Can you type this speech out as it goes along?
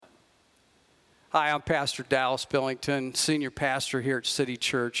Hi, I'm Pastor Dallas Billington, senior pastor here at City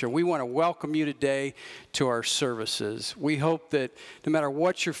Church, and we want to welcome you today to our services. We hope that no matter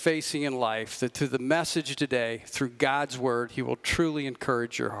what you're facing in life, that through the message today, through God's Word, He will truly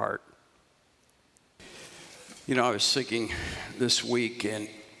encourage your heart. You know, I was thinking this week, and,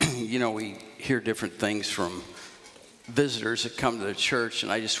 we hear different things from visitors that come to the church,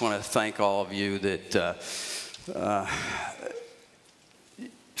 and I just want to thank all of you that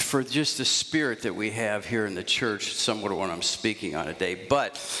for just the spirit that we have here in the church, somewhat what I'm speaking on today.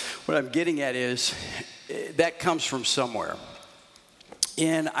 But what I'm getting at is that comes from somewhere.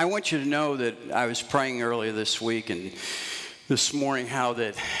 And I want you to know that I was praying earlier this week and this morning how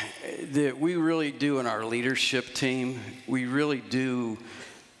that we really do in our leadership team, we really do,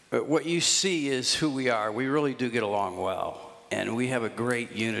 what you see is who we are. We really do get along well. And we have a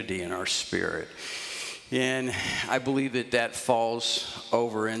great unity in our spirit. And I believe that falls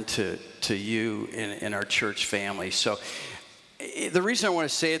over into you in our church family. So the reason I want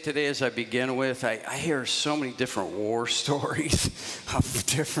to say it today as I begin with, I hear so many different war stories of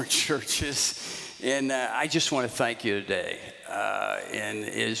different churches. And I just want to thank you today. And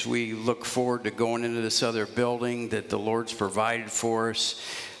as we look forward to going into this other building that the Lord's provided for us,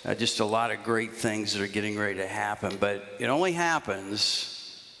 just a lot of great things that are getting ready to happen. But it only happens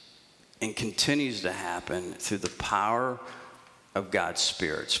and continues to happen through the power of God's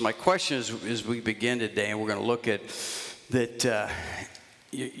Spirit. So my question is, as we begin today, and we're going to look at that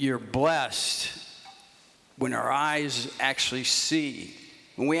you're blessed when our eyes actually see,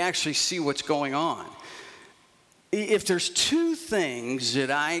 when we actually see what's going on. If there's two things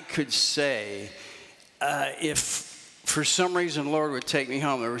that I could say, if for some reason the Lord would take me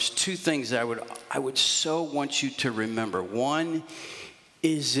home, there was two things that I would so want you to remember. One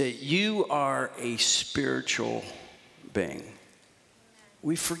is that you are a spiritual being.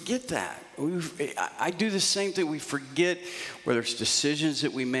 We forget that. I do the same thing. We forget whether it's decisions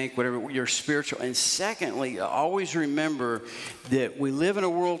that we make, whatever, you're spiritual. And secondly, always remember that we live in a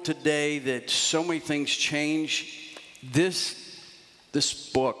world today that so many things change. This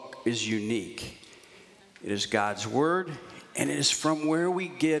book is unique. It is God's Word, and it is from where we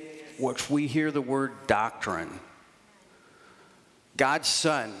get what we hear the word doctrine. God's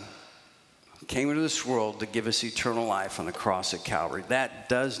Son came into this world to give us eternal life on the cross at Calvary. That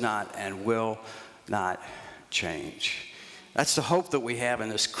does not and will not change. That's the hope that we have in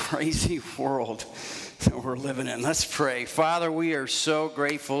this crazy world that we're living in. Let's pray. Father, we are so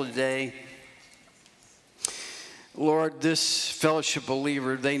grateful today. Lord, this fellowship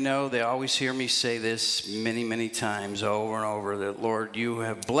believer, they always hear me say this many, many times over and over, that, Lord, you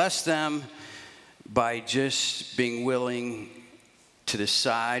have blessed them by just being willing to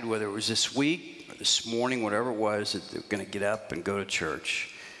decide whether it was this week or this morning, whatever it was, that they're going to get up and go to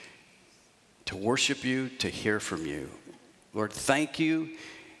church, to worship you, to hear from you. Lord, thank you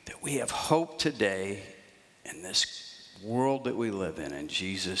that we have hope today in this world that we live in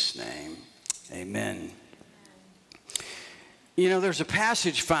Jesus' name, amen. You know, there's a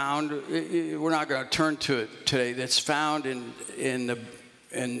passage found, we're not going to turn to it today, that's found in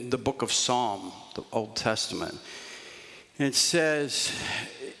the book of Psalm, the Old Testament. It says,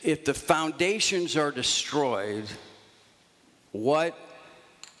 if the foundations are destroyed, what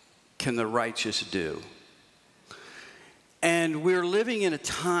can the righteous do? And we're living in a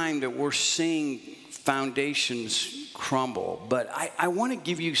time that we're seeing foundations crumble. But I want to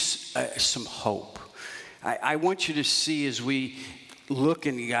give you some hope. I want you to see as we look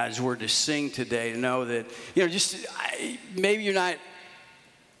into God's Word to sing today, to know that, maybe you're not.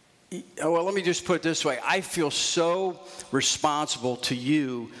 Well, let me just put it this way. I feel so responsible to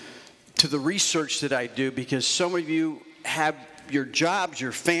you, to the research that I do, because so many of you have your jobs,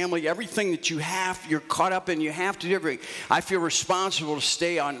 your family, everything that you have, you're caught up in, you have to do everything. I feel responsible to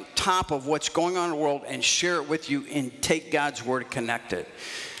stay on top of what's going on in the world and share it with you and take God's Word and connect it.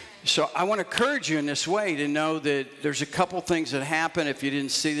 So I want to encourage you in this way to know that there's a couple things that happen. If you didn't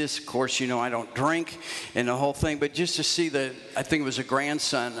see this, of course, I don't drink and the whole thing. But just to see I think it was a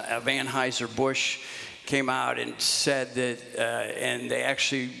grandson of Anheuser-Busch came out and said that, and they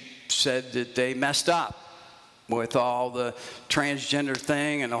actually said that they messed up with all the transgender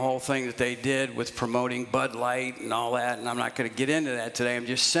thing and the whole thing that they did with promoting Bud Light and all that. And I'm not going to get into that today. I'm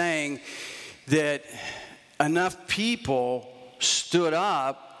just saying that enough people stood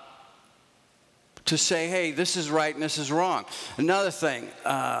up to say, hey, this is right and this is wrong. Another thing,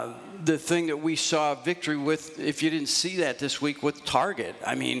 the thing that we saw victory with, if you didn't see that this week with Target,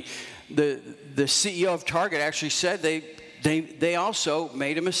 I mean, the CEO of Target actually said they also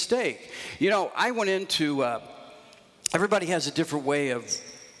made a mistake. I went into, everybody has a different way of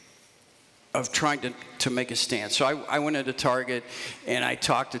of trying to make a stand. So I went into Target and I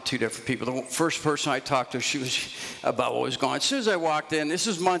talked to two different people. The first person I talked to, she was about what was going on. As soon as I walked in, this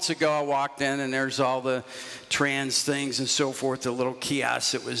was months ago, I walked in and there's all the trans things and so forth, the little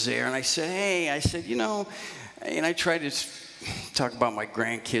kiosk that was there. And I said, hey, and I tried to talk about my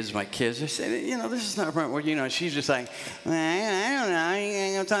grandkids, my kids. I said, this is not a problem. Well, she's just like, well, I don't know, I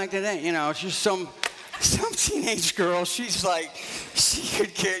ain't gonna talk to that. She's some teenage girl. She's like, she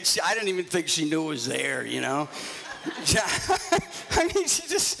could care. I didn't even think she knew it was there, I mean, she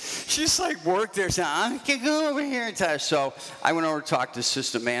just like worked there. So I can go over here and touch. So I went over to talk to the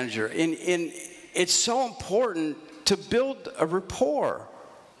assistant manager. And it's so important to build a rapport.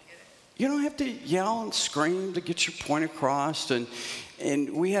 You don't have to yell and scream to get your point across. And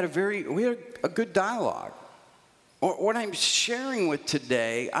we had a good dialogue. What I'm sharing with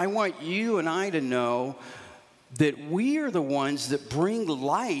today, I want you and I to know that we are the ones that bring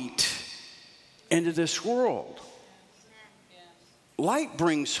light into this world. Light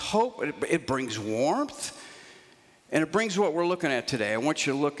brings hope, it brings warmth, and it brings what we're looking at today. I want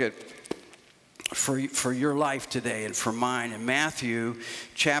you to look at, for your life today and for mine, in Matthew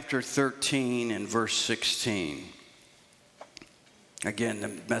chapter 13 and verse 16. Again,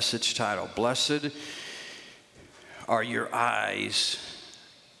 the message title, Blessed are your eyes,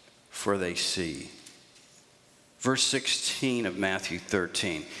 for they see. Verse 16 of Matthew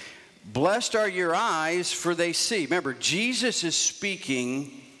 13. Blessed are your eyes, for they see. Remember, Jesus is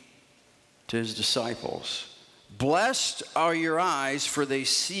speaking to his disciples. Blessed are your eyes, for they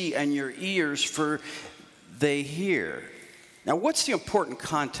see, and your ears, for they hear. Now, what's the important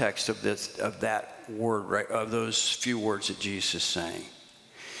context of that word, right? Of those few words that Jesus is saying?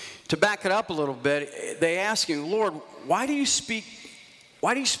 To back it up a little bit, they ask him, Lord, why do you speak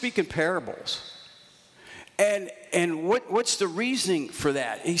in parables? And what's the reasoning for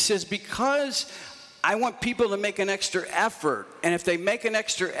that? He says, because I want people to make an extra effort. And if they make an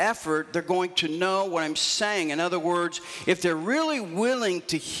extra effort, they're going to know what I'm saying. In other words, if they're really willing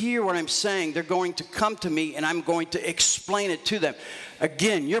to hear what I'm saying, they're going to come to me and I'm going to explain it to them.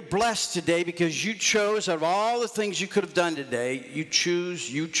 Again, you're blessed today because you chose, out of all the things you could have done today, you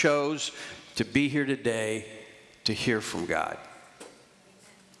chose to be here today to hear from God.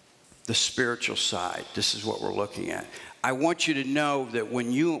 The spiritual side, this is what we're looking at. I want you to know that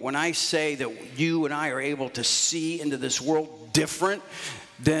when I say that you and I are able to see into this world different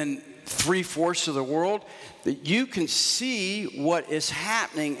than 3/4 of the world, that you can see what is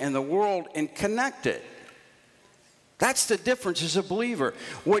happening in the world and connect it. That's the difference as a believer.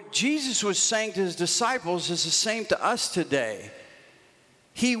 What Jesus was saying to his disciples is the same to us today.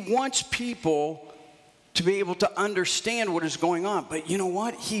 He wants people to be able to understand what is going on. But you know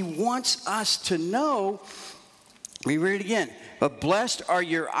what? He wants us to know. Let me read it again. But blessed are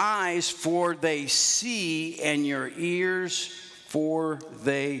your eyes, for they see, and your ears, for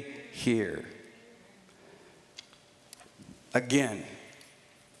they hear. Again,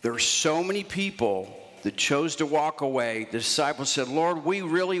 there are so many people that chose to walk away. The disciples said, Lord, we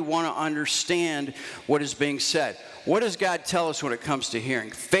really want to understand what is being said. What does God tell us when it comes to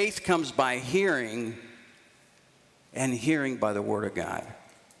hearing? Faith comes by hearing, and hearing by the word of God.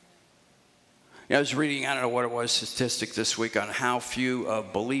 I was reading, I don't know what it was, statistic this week on how few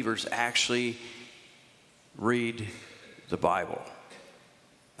of believers actually read the Bible.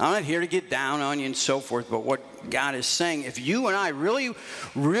 I'm not here to get down on you and so forth, but what God is saying, if you and I really,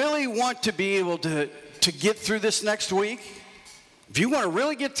 really want to be able to get through this next week, if you want to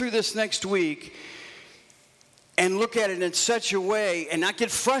really get through this next week and look at it in such a way and not get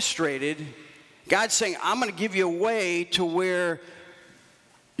frustrated, God's saying, I'm going to give you a way to where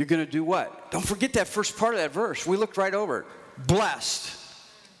you're going to do what? Don't forget that first part of that verse. We looked right over it. Blessed.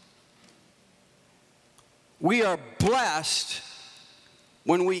 We are blessed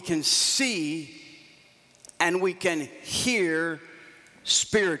when we can see and we can hear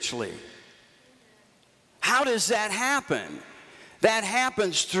spiritually. How does that happen? That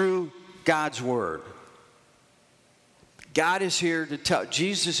happens through God's word. God is here to tell.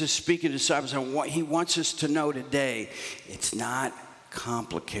 Jesus is speaking to disciples, and what he wants us to know today, it's not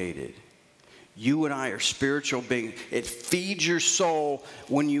complicated. You and I are spiritual beings. It feeds your soul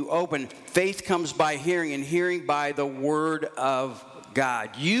when you open. Faith comes by hearing, and hearing by the word of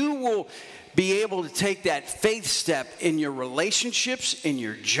God. You will be able to take that faith step in your relationships, in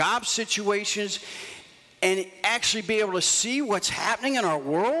your job situations, and actually be able to see what's happening in our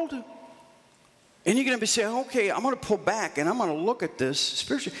world. And you're going to be saying, okay, I'm going to pull back and I'm going to look at this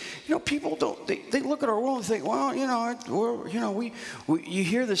spiritually. People don't, they look at our world and think, well, you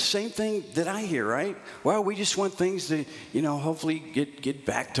hear the same thing that I hear, right? Well, we just want things to, hopefully get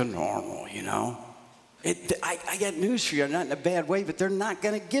back to normal, I got news for you, not in a bad way, but they're not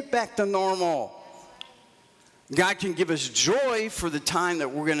going to get back to normal. God can give us joy for the time that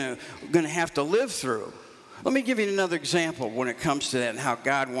we're going to have to live through. Let me give you another example when it comes to that and how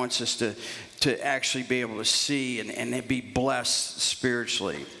God wants us to actually be able to see and be blessed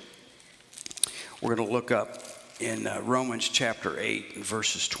spiritually. We're going to look up in Romans chapter 8,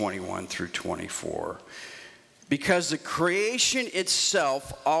 verses 21 through 24. Because the creation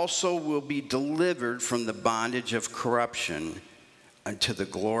itself also will be delivered from the bondage of corruption unto the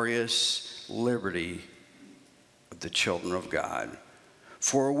glorious liberty of the children of God.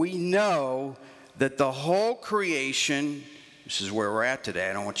 For we know that the whole creation, this is where we're at today,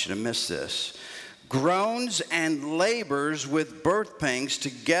 I don't want you to miss this, groans and labors with birth pangs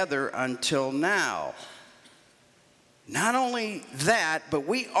together until now. Not only that, but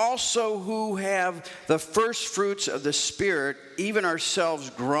we also who have the first fruits of the Spirit, even ourselves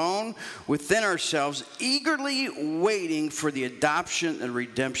groan within ourselves, eagerly waiting for the adoption and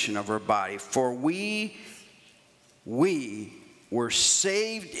redemption of our body. For we were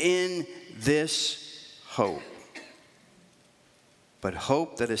saved in this hope. But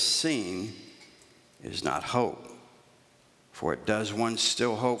hope that is seen is not hope. For it does one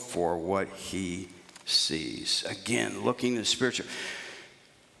still hope for what he sees. Again, looking at the spiritual.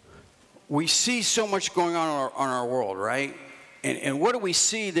 We see so much going on our world, right? And what do we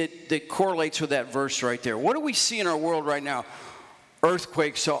see that correlates with that verse right there? What do we see in our world right now?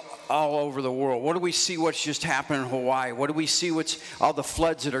 Earthquakes all over the world. What do we see what's just happened in Hawaii? What do we see what's all the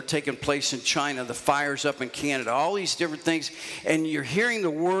floods that are taking place in China, the fires up in Canada, all these different things. And you're hearing the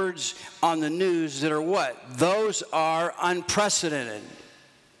words on the news that are what? Those are unprecedented.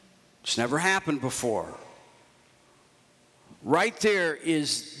 It's never happened before. Right there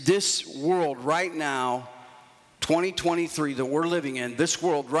is this world right now, 2023 that we're living in. This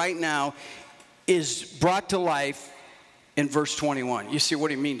world right now is brought to life in verse 21. You see, what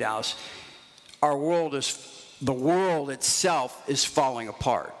do you mean, Dallas? The world itself is falling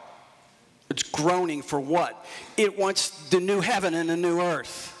apart. It's groaning for what? It wants the new heaven and the new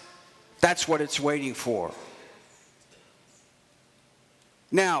earth. That's what it's waiting for.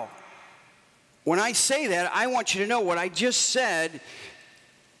 Now, when I say that, I want you to know what I just said.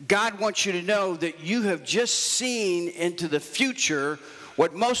 God wants you to know that you have just seen into the future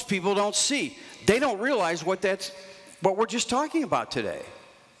what most people don't see. They don't realize what we're just talking about today.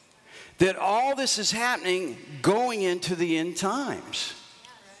 That all this is happening going into the end times.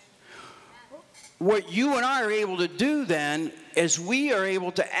 What you and I are able to do then is we are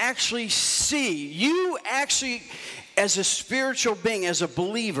able to actually see. You actually, as a spiritual being, as a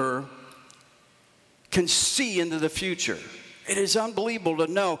believer, can see into the future. It is unbelievable to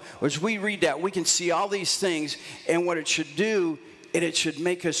know. As we read that, we can see all these things, and what it should do, it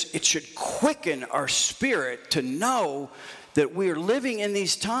should quicken our spirit to know that we are living in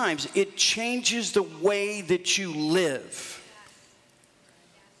these times. It changes the way that you live.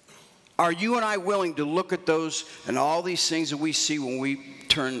 Are you and I willing to look at those and all these things that we see when we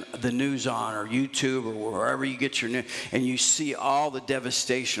turn the news on or YouTube or wherever you get your news, and you see all the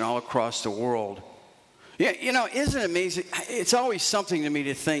devastation all across the world? Yeah, isn't it amazing? It's always something to me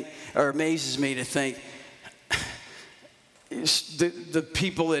to think, or amazes me to think, the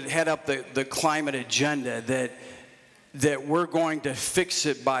people that head up the climate agenda that we're going to fix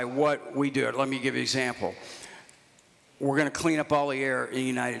it by what we do. Let me give you an example. We're going to clean up all the air in the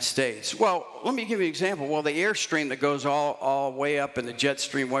United States. Well, let me give you an example. Well, the airstream that goes all way up and the jet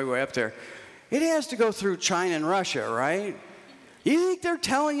stream way up there, it has to go through China and Russia, right? You think they're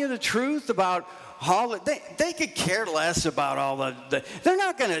telling you the truth about they could care less about all they're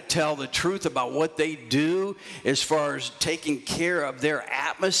not going to tell the truth about what they do as far as taking care of their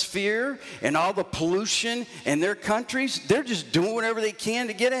atmosphere and all the pollution in their countries. They're just doing whatever they can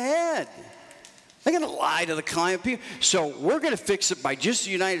to get ahead. They're going to lie to the climate people. So we're going to fix it by just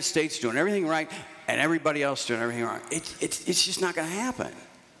the United States doing everything right and everybody else doing everything wrong. It's just not going to happen.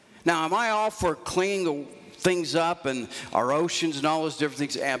 Now, am I all for cleaning the things up and our oceans and all those different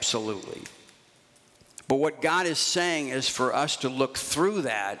things? Absolutely. But what God is saying is for us to look through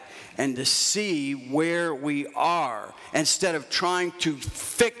that and to see where we are. Instead of trying to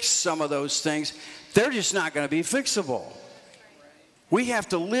fix some of those things, they're just not going to be fixable. We have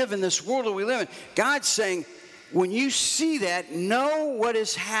to live in this world that we live in. God's saying, when you see that, know what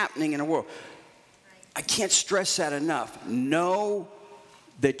is happening in the world. I can't stress that enough. Know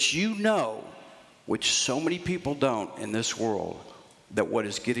that you know which so many people don't in this world, that what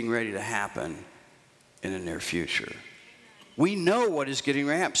is getting ready to happen in the near future. We know what is getting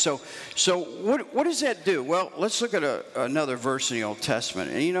ready to happen. So what does that do? Well, let's look at another verse in the Old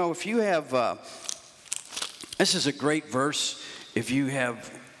Testament. And if you have, this is a great verse if you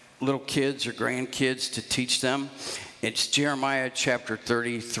have little kids or grandkids to teach them. It's Jeremiah chapter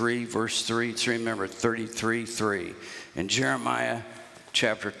 33, verse 3. So remember, 33, 3. And Jeremiah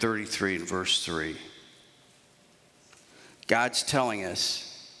chapter 33 and verse 3. God's telling us,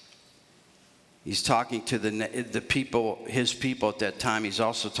 he's talking to the people, his people at that time. He's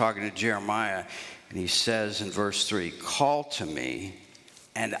also talking to Jeremiah. And he says in verse 3, call to me,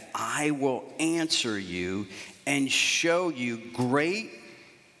 and I will answer you and show you great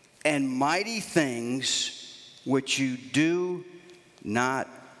and mighty things which you do not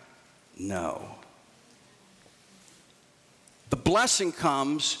know. The blessing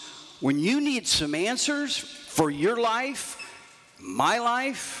comes when you need some answers for your life, my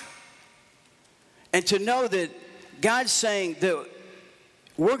life, and to know that God's saying that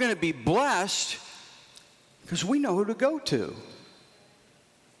we're going to be blessed because we know who to go to.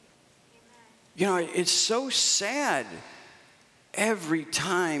 It's so sad every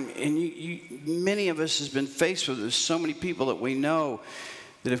time, and many of us has been faced with this. So many people that we know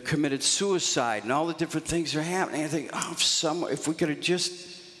that have committed suicide and all the different things that are happening. I think, if we could have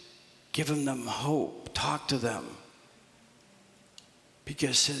just given them hope, talk to them.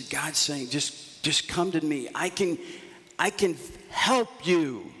 Because God's saying, just come to me. I can help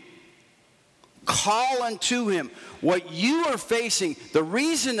you. Call unto him. What you are facing, the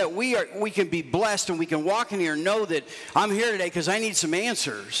reason that we can be blessed and we can walk in here and know that I'm here today because I need some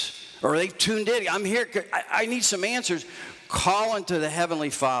answers. Or they tuned in. I'm here. I need some answers. Call unto the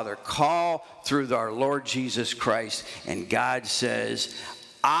Heavenly Father. Call through our Lord Jesus Christ. And God says,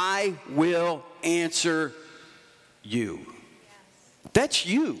 I will answer you. Yes. That's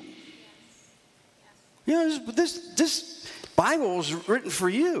you. Yes. This Bible was written for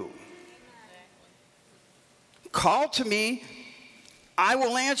you. Call to me, I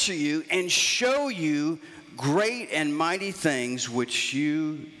will answer you and show you great and mighty things which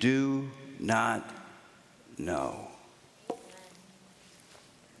you do not know.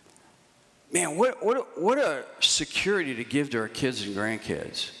 Man, what a security to give to our kids and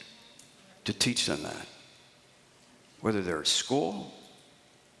grandkids, to teach them that. Whether they're at school,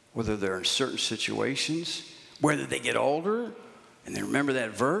 whether they're in certain situations, whether they get older, and they remember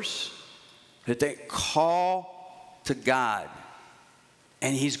that verse, that they call to God,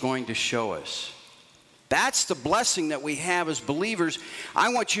 and he's going to show us. That's the blessing that we have as believers.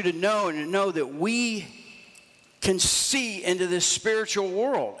 I want you to know that we can see into this spiritual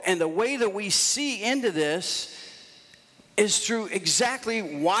world. And the way that we see into this is through exactly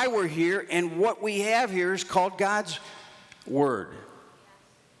why we're here, and what we have here is called God's Word.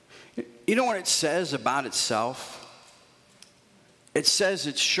 You know what it says about itself? It says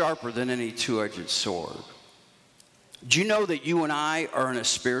it's sharper than any two-edged sword. Do you know that you and I are in a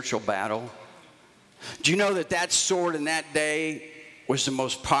spiritual battle? Do you know that sword in that day was the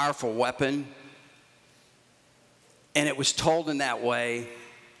most powerful weapon? And it was told in that way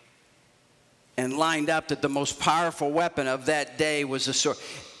and lined up that the most powerful weapon of that day was a sword.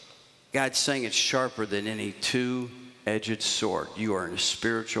 God's saying it's sharper than any two-edged sword. You are in a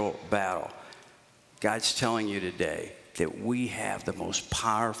spiritual battle. God's telling you today that we have the most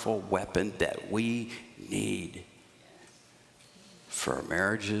powerful weapon that we need for our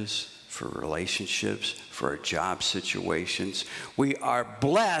marriages, for relationships, for our job situations. We are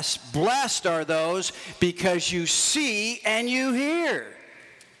blessed. Blessed are those because you see and you hear.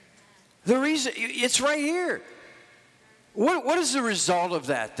 The reason, it's right here. What is the result of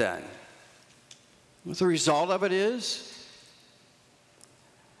that then? What the result of it is?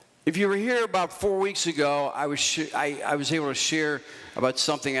 If you were here about 4 weeks ago, I was able to share about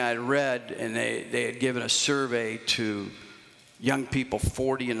something I had read, and they had given a survey to young people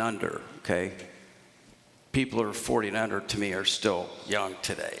 40 and under, okay? People who are 40 and under, to me, are still young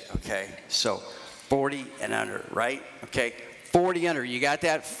today, okay? So 40 and under, right? Okay, 40 under, you got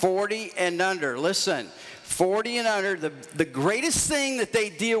that? 40 and under, listen. 40 and under, the greatest thing that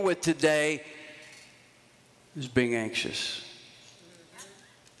they deal with today is being anxious.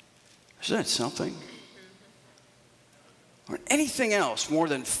 Isn't that something? Or anything else, more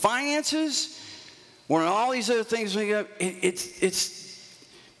than finances, more than all these other things, it's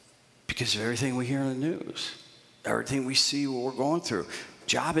because of everything we hear in the news, everything we see, what we're going through,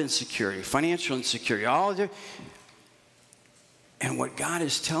 job insecurity, financial insecurity, all of it. And what God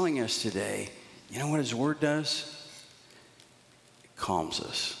is telling us today, you know what his word does? It calms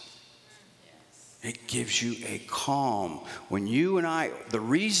us. It gives you a calm. When you and I, the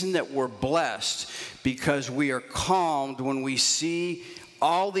reason that we're blessed, because we are calmed when we see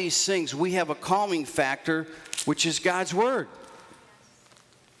all these things. We have a calming factor, which is God's word.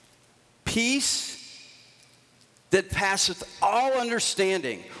 Peace that passeth all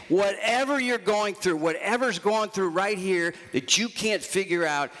understanding. Whatever you're going through, whatever's going through right here that you can't figure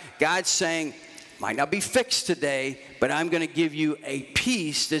out, God's saying, might not be fixed today, but I'm going to give you a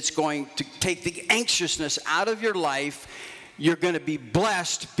peace that's going to take the anxiousness out of your life. You're going to be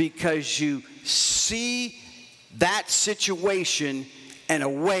blessed because you see that situation in a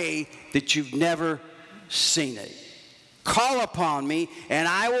way that you've never seen it. Call upon me, and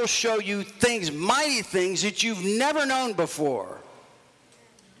I will show you things, mighty things that you've never known before.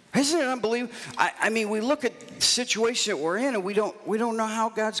 Isn't it unbelievable? I mean, we look at the situation that we're in, and we don't know how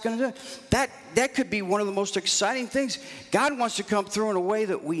God's going to do it. That could be one of the most exciting things. God wants to come through in a way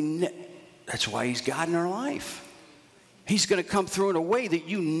that that's why He's God in our life. He's going to come through in a way that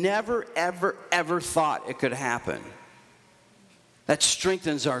you never, ever, ever thought it could happen. That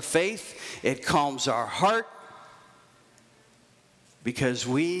strengthens our faith. It calms our heart. Because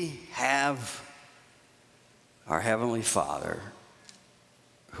we have our Heavenly Father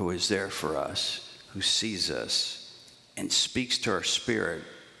who is there for us, who sees us and speaks to our spirit.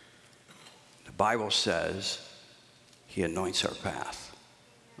 The Bible says He anoints our path.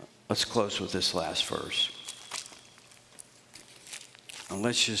 Let's close with this last verse. And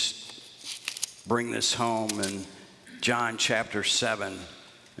let's just bring this home in John chapter 7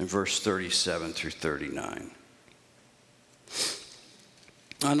 and verse 37 through 39.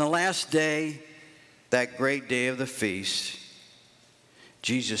 On the last day, that great day of the feast,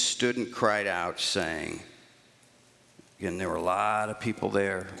 Jesus stood and cried out, saying, again, there were a lot of people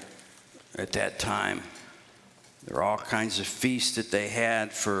there at that time. There were all kinds of feasts that they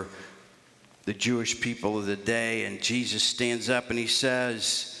had for the Jewish people of the day. And Jesus stands up and He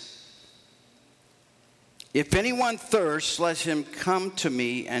says, if anyone thirsts, let him come to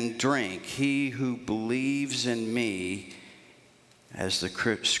me and drink. He who believes in me, as the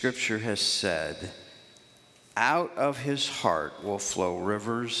scripture has said, out of his heart will flow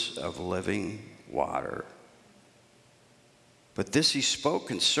rivers of living water. But this He spoke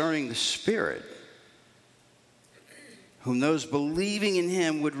concerning the Spirit, whom those believing in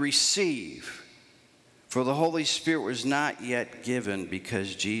Him would receive. For the Holy Spirit was not yet given,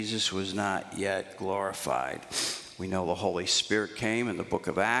 because Jesus was not yet glorified. We know the Holy Spirit came in the book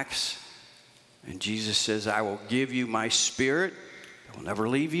of Acts, and Jesus says, I will give you my Spirit. I will never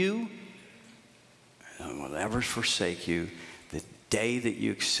leave you. I will never forsake you the day that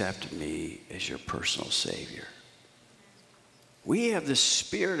you accept me as your personal Savior. We have the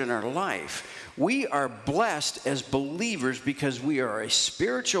Spirit in our life. We are blessed as believers because we are a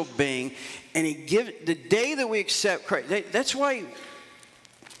spiritual being, and the day that we accept Christ. That's why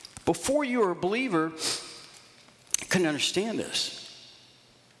before you were a believer, I couldn't understand this.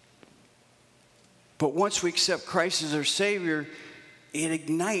 But once we accept Christ as our Savior, it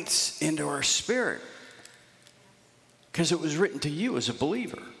ignites into our spirit, because it was written to you as a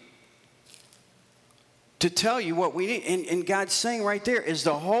believer to tell you what we need. And God's saying right there is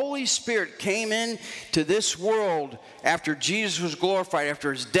the Holy Spirit came into this world after Jesus was glorified,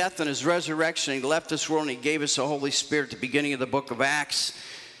 after His death and His resurrection. He left this world and He gave us the Holy Spirit at the beginning of the book of Acts.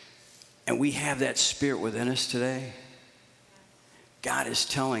 And we have that Spirit within us today. God is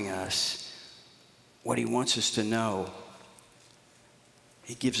telling us what He wants us to know.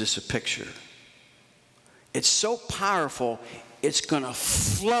 He gives us a picture. It's so powerful, it's going to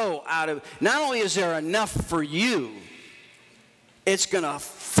flow out of, not only is there enough for you, it's going to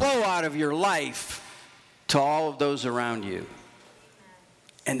flow out of your life to all of those around you.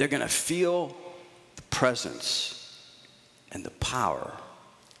 And they're going to feel the presence and the power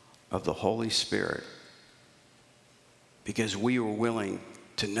of the Holy Spirit, because we were willing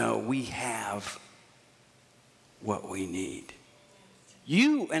to know we have what we need.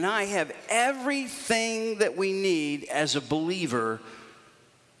 You and I have everything that we need as a believer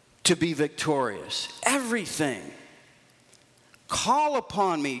to be victorious. Everything. Call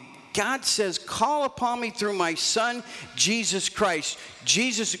upon me. God says, call upon me through my Son, Jesus Christ.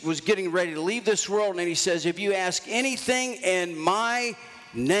 Jesus was getting ready to leave this world, and He says, if you ask anything in my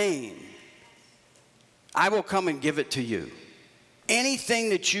name, I will come and give it to you. Anything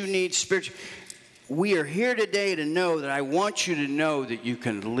that you need spiritually. We are here today to know that I want you to know that you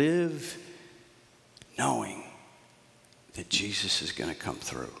can live knowing that Jesus is going to come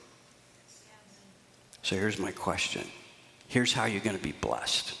through. So here's my question. Here's how you're going to be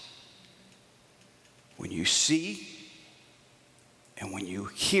blessed. When you see and when you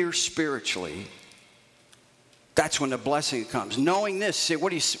hear spiritually, That's when the blessing comes. Knowing this, say, what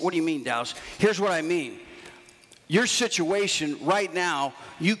do you mean, Dallas? Here's what I mean. Your situation right now,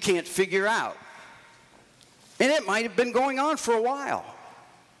 you can't figure out. And it might have been going on for a while.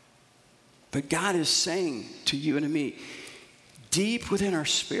 But God is saying to you and to me, deep within our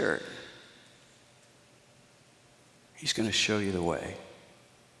spirit, He's going to show you the way.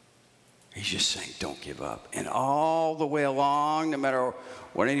 He's just saying, don't give up. And all the way along, no matter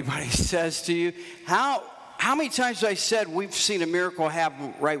what anybody says to you, how many times have I said we've seen a miracle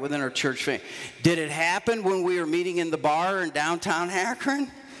happen right within our church family? Did it happen when we were meeting in the bar in downtown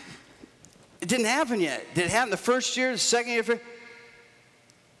Akron? It didn't happen yet. Did it happen the first year, the second year?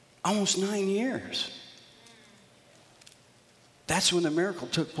 Almost 9 years. That's when the miracle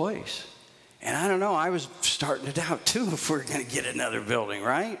took place. And I don't know, I was starting to doubt too if we're going to get another building,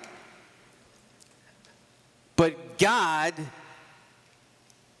 right? But God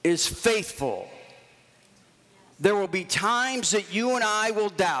is faithful. There will be times that you and I will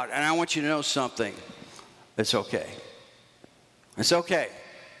doubt. And I want you to know something. It's okay. It's okay.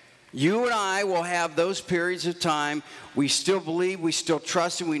 You and I will have those periods of time. We still believe, we still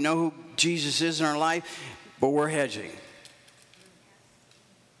trust Him, we know who Jesus is in our life, but we're hedging.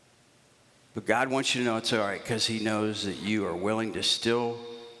 But God wants you to know it's all right because He knows that you are willing to still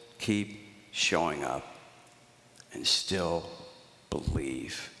keep showing up and still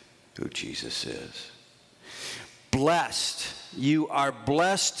believe who Jesus is. Blessed. You are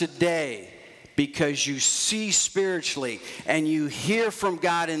blessed today because you see spiritually and you hear from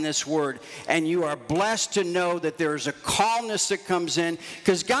God in this word, and you are blessed to know that there is a calmness that comes in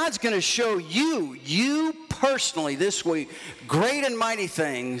because God's going to show you personally this week, great and mighty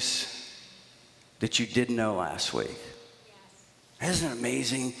things that you didn't know last week. Yes. Isn't it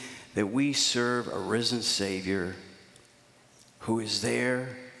amazing that we serve a risen Savior who is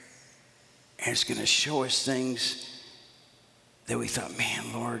there and is going to show us things that we thought,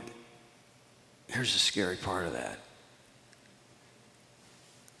 man, Lord, here's the scary part of that.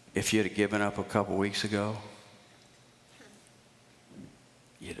 If you'd have given up a couple weeks ago,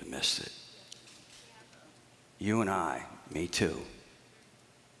 you'd have missed it. You and I, me too,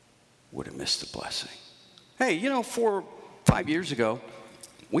 would have missed the blessing. Hey, 4 or 5 years ago,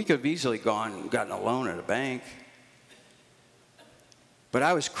 we could have easily gone and gotten a loan at a bank. But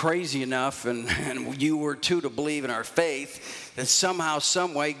I was crazy enough, and you were too, to believe in our faith that somehow,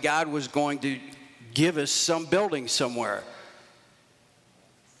 some way, God was going to give us some building somewhere.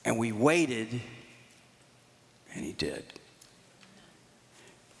 And we waited, and He did.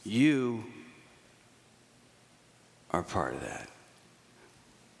 You are part of that.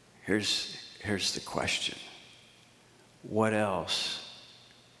 Here's the question. What else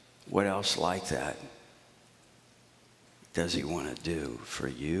like that does He want to do for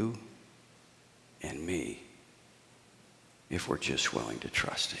you and me if we're just willing to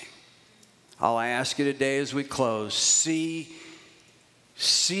trust Him? All I ask you today as we close, see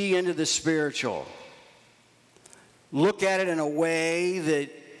into the spiritual. Look at it in a way that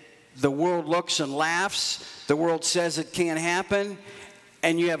the world looks and laughs. The world says it can't happen.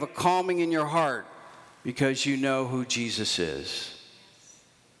 And you have a calming in your heart because you know who Jesus is.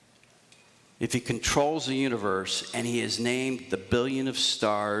 If He controls the universe and He has named the billion of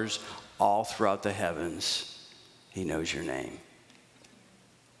stars all throughout the heavens, He knows your name.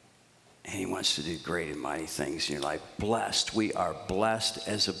 And He wants to do great and mighty things in your life. Blessed. We are blessed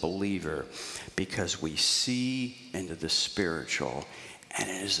as a believer because we see into the spiritual. And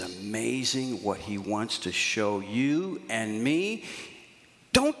it is amazing what He wants to show you and me.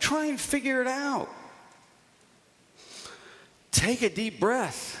 Don't try and figure it out. Take a deep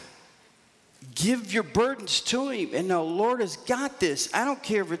breath. Give your burdens to Him and know, Lord has got this. I don't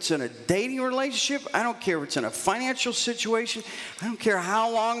care if it's in a dating relationship. I don't care if it's in a financial situation. I don't care how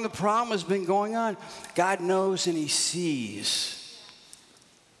long the problem has been going on. God knows and He sees.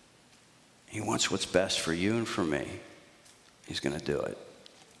 He wants what's best for you and for me. He's going to do it.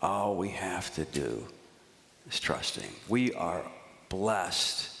 All we have to do is trust Him. We are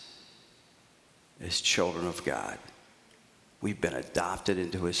blessed as children of God. We've been adopted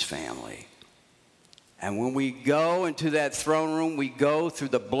into His family. And when we go into that throne room, we go through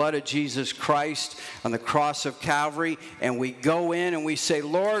the blood of Jesus Christ on the cross of Calvary, and we go in and we say,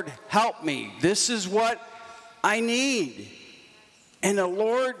 Lord, help me. This is what I need. And the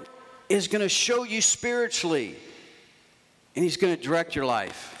Lord is going to show you spiritually, and He's going to direct your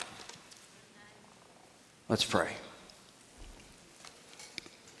life. Let's pray.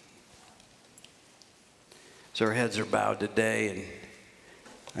 So our heads are bowed today, and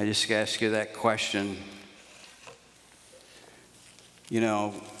I just ask you that question.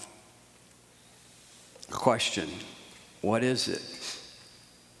 Question, what is it?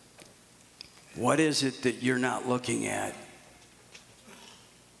 What is it that you're not looking at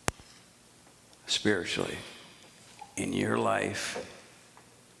spiritually in your life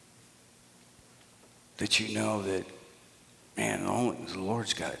that you know that, man, only the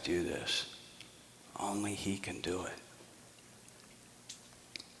Lord's got to do this. Only He can do it.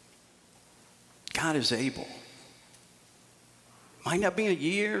 God is able. Might not be a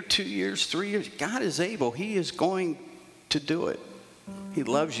year, 2 years, 3 years. God is able. He is going to do it. He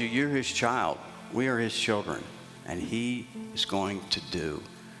loves you. You're His child. We are His children. And He is going to do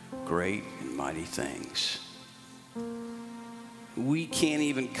great and mighty things. We can't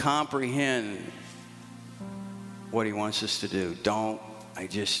even comprehend what He wants us to do. I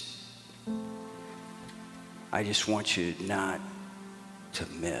just want you not to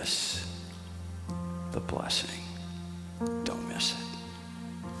miss the blessing. Don't miss it.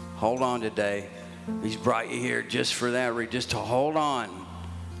 Hold on today. He's brought you here just for that, just to hold on.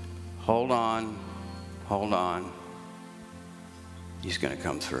 Hold on. Hold on. He's going to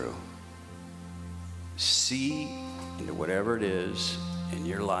come through. See into whatever it is in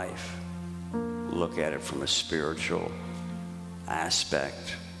your life. Look at it from a spiritual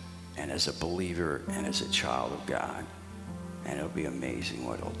aspect and as a believer and as a child of God. And it'll be amazing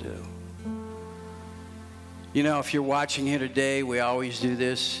what He'll do. You know, if you're watching here today, we always do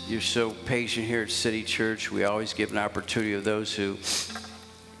this. You're so patient here at City Church. We always give an opportunity to those who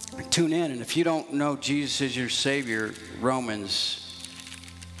tune in. And if you don't know Jesus as your Savior, Romans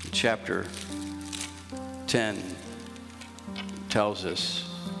chapter 10 tells us,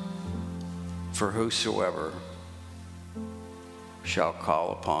 for whosoever shall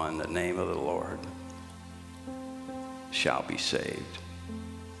call upon the name of the Lord shall be saved.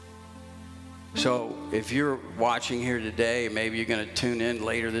 So if you're watching here today, maybe you're going to tune in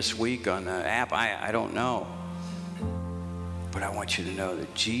later this week on the app. I don't know. But I want you to know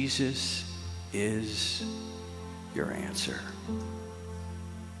that Jesus is your answer.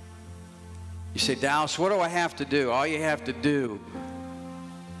 You say, Dallas, what do I have to do? All you have to do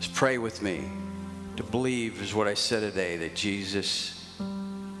is pray with me. To believe is what I said today, that Jesus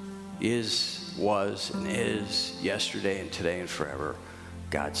is, was, and is yesterday and today and forever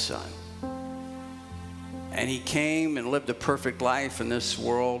God's Son. And He came and lived a perfect life in this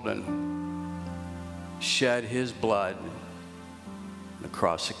world and shed His blood on the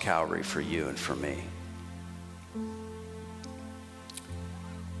cross of Calvary for you and for me.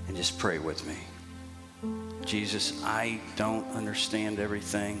 And just pray with me. Jesus, I don't understand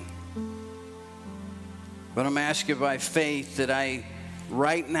everything, but I'm asking by faith that I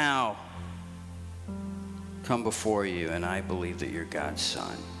right now come before you, and I believe that you're God's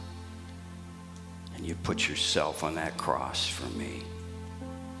Son. And you put yourself on that cross for me.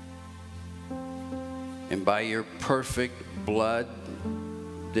 And by your perfect blood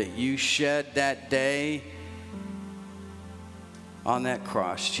that you shed that day on that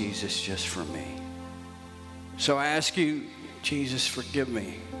cross, Jesus, just for me. So I ask you, Jesus, forgive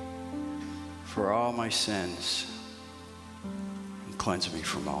me for all my sins and cleanse me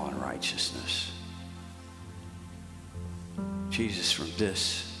from all unrighteousness. Jesus, from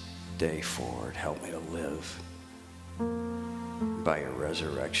this day forward, help me to live by your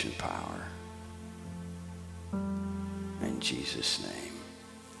resurrection power. In Jesus' name.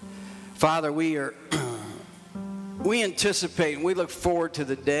 Father, we anticipate and we look forward to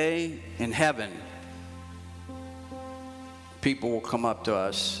the day in heaven. People will come up to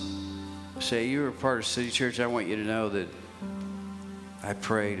us, say, you were a part of City Church. I want you to know that I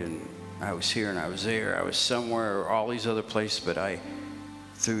prayed and I was here and I was there. I was somewhere or all these other places, but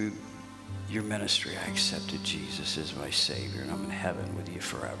through your ministry, I accepted Jesus as my Savior, and I'm in heaven with you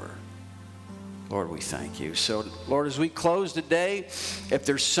forever. Lord, we thank you. So, Lord, as we close today, if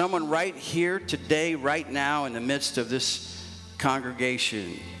there's someone right here today, right now, in the midst of this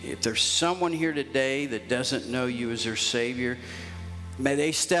congregation, if there's someone here today that doesn't know you as their Savior, may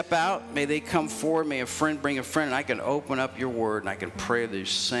they step out, may they come forward, may a friend bring a friend, and I can open up your word and I can pray the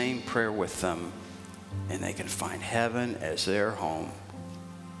same prayer with them, and they can find heaven as their home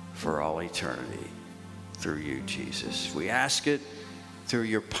for all eternity through you, Jesus. We ask it through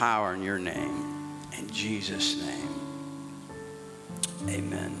your power and your name. In Jesus' name,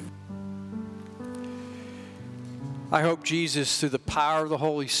 amen. I hope Jesus, through the power of the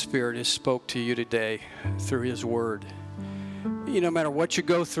Holy Spirit, has spoke to you today through His word. No matter what you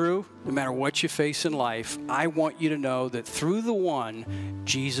go through, no matter what you face in life, I want you to know that through the one,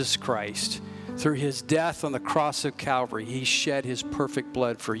 Jesus Christ, through His death on the cross of Calvary, He shed His perfect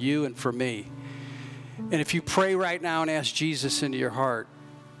blood for you and for me. And if you pray right now and ask Jesus into your heart,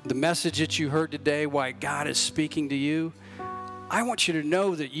 the message that you heard today, why God is speaking to you, I want you to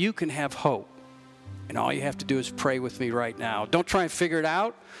know that you can have hope. And all you have to do is pray with me right now. Don't try and figure it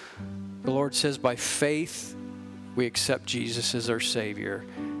out. The Lord says by faith, we accept Jesus as our Savior,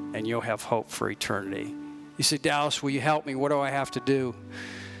 and you'll have hope for eternity. You say, Dallas, will you help me? What do I have to do?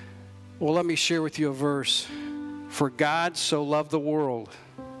 Well, let me share with you a verse. For God so loved the world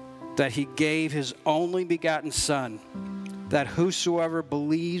that he gave his only begotten Son, that whosoever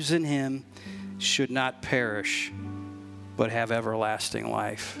believes in him should not perish, but have everlasting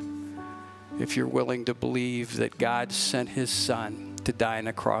life. If you're willing to believe that God sent his Son to die on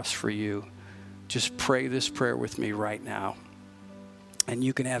the cross for you, just pray this prayer with me right now. And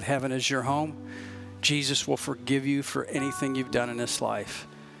you can have heaven as your home. Jesus will forgive you for anything you've done in this life.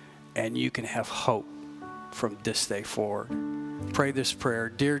 And you can have hope from this day forward. Pray this prayer.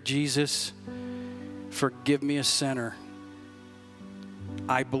 Dear Jesus, forgive me a sinner.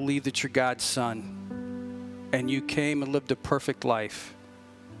 I believe that you're God's Son, and you came and lived a perfect life,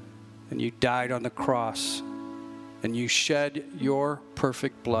 and you died on the cross, and you shed your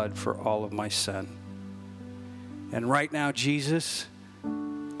perfect blood for all of my sin. And right now, Jesus,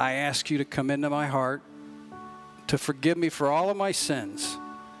 I ask you to come into my heart, to forgive me for all of my sins,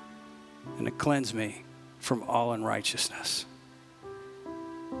 and to cleanse me from all unrighteousness.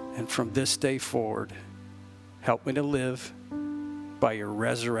 And from this day forward, help me to live by your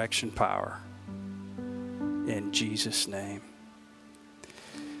resurrection power. In Jesus' name.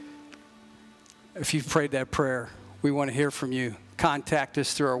 If you've prayed that prayer, we want to hear from you. Contact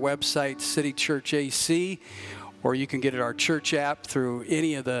us through our website, City Church AC, or you can get it our church app through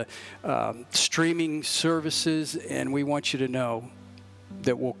any of the streaming services, and we want you to know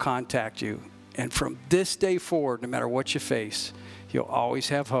that we'll contact you. And from this day forward, no matter what you face, you'll always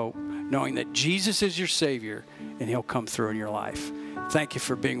have hope, knowing that Jesus is your Savior, and he'll come through in your life. Thank you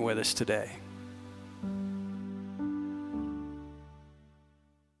for being with us today.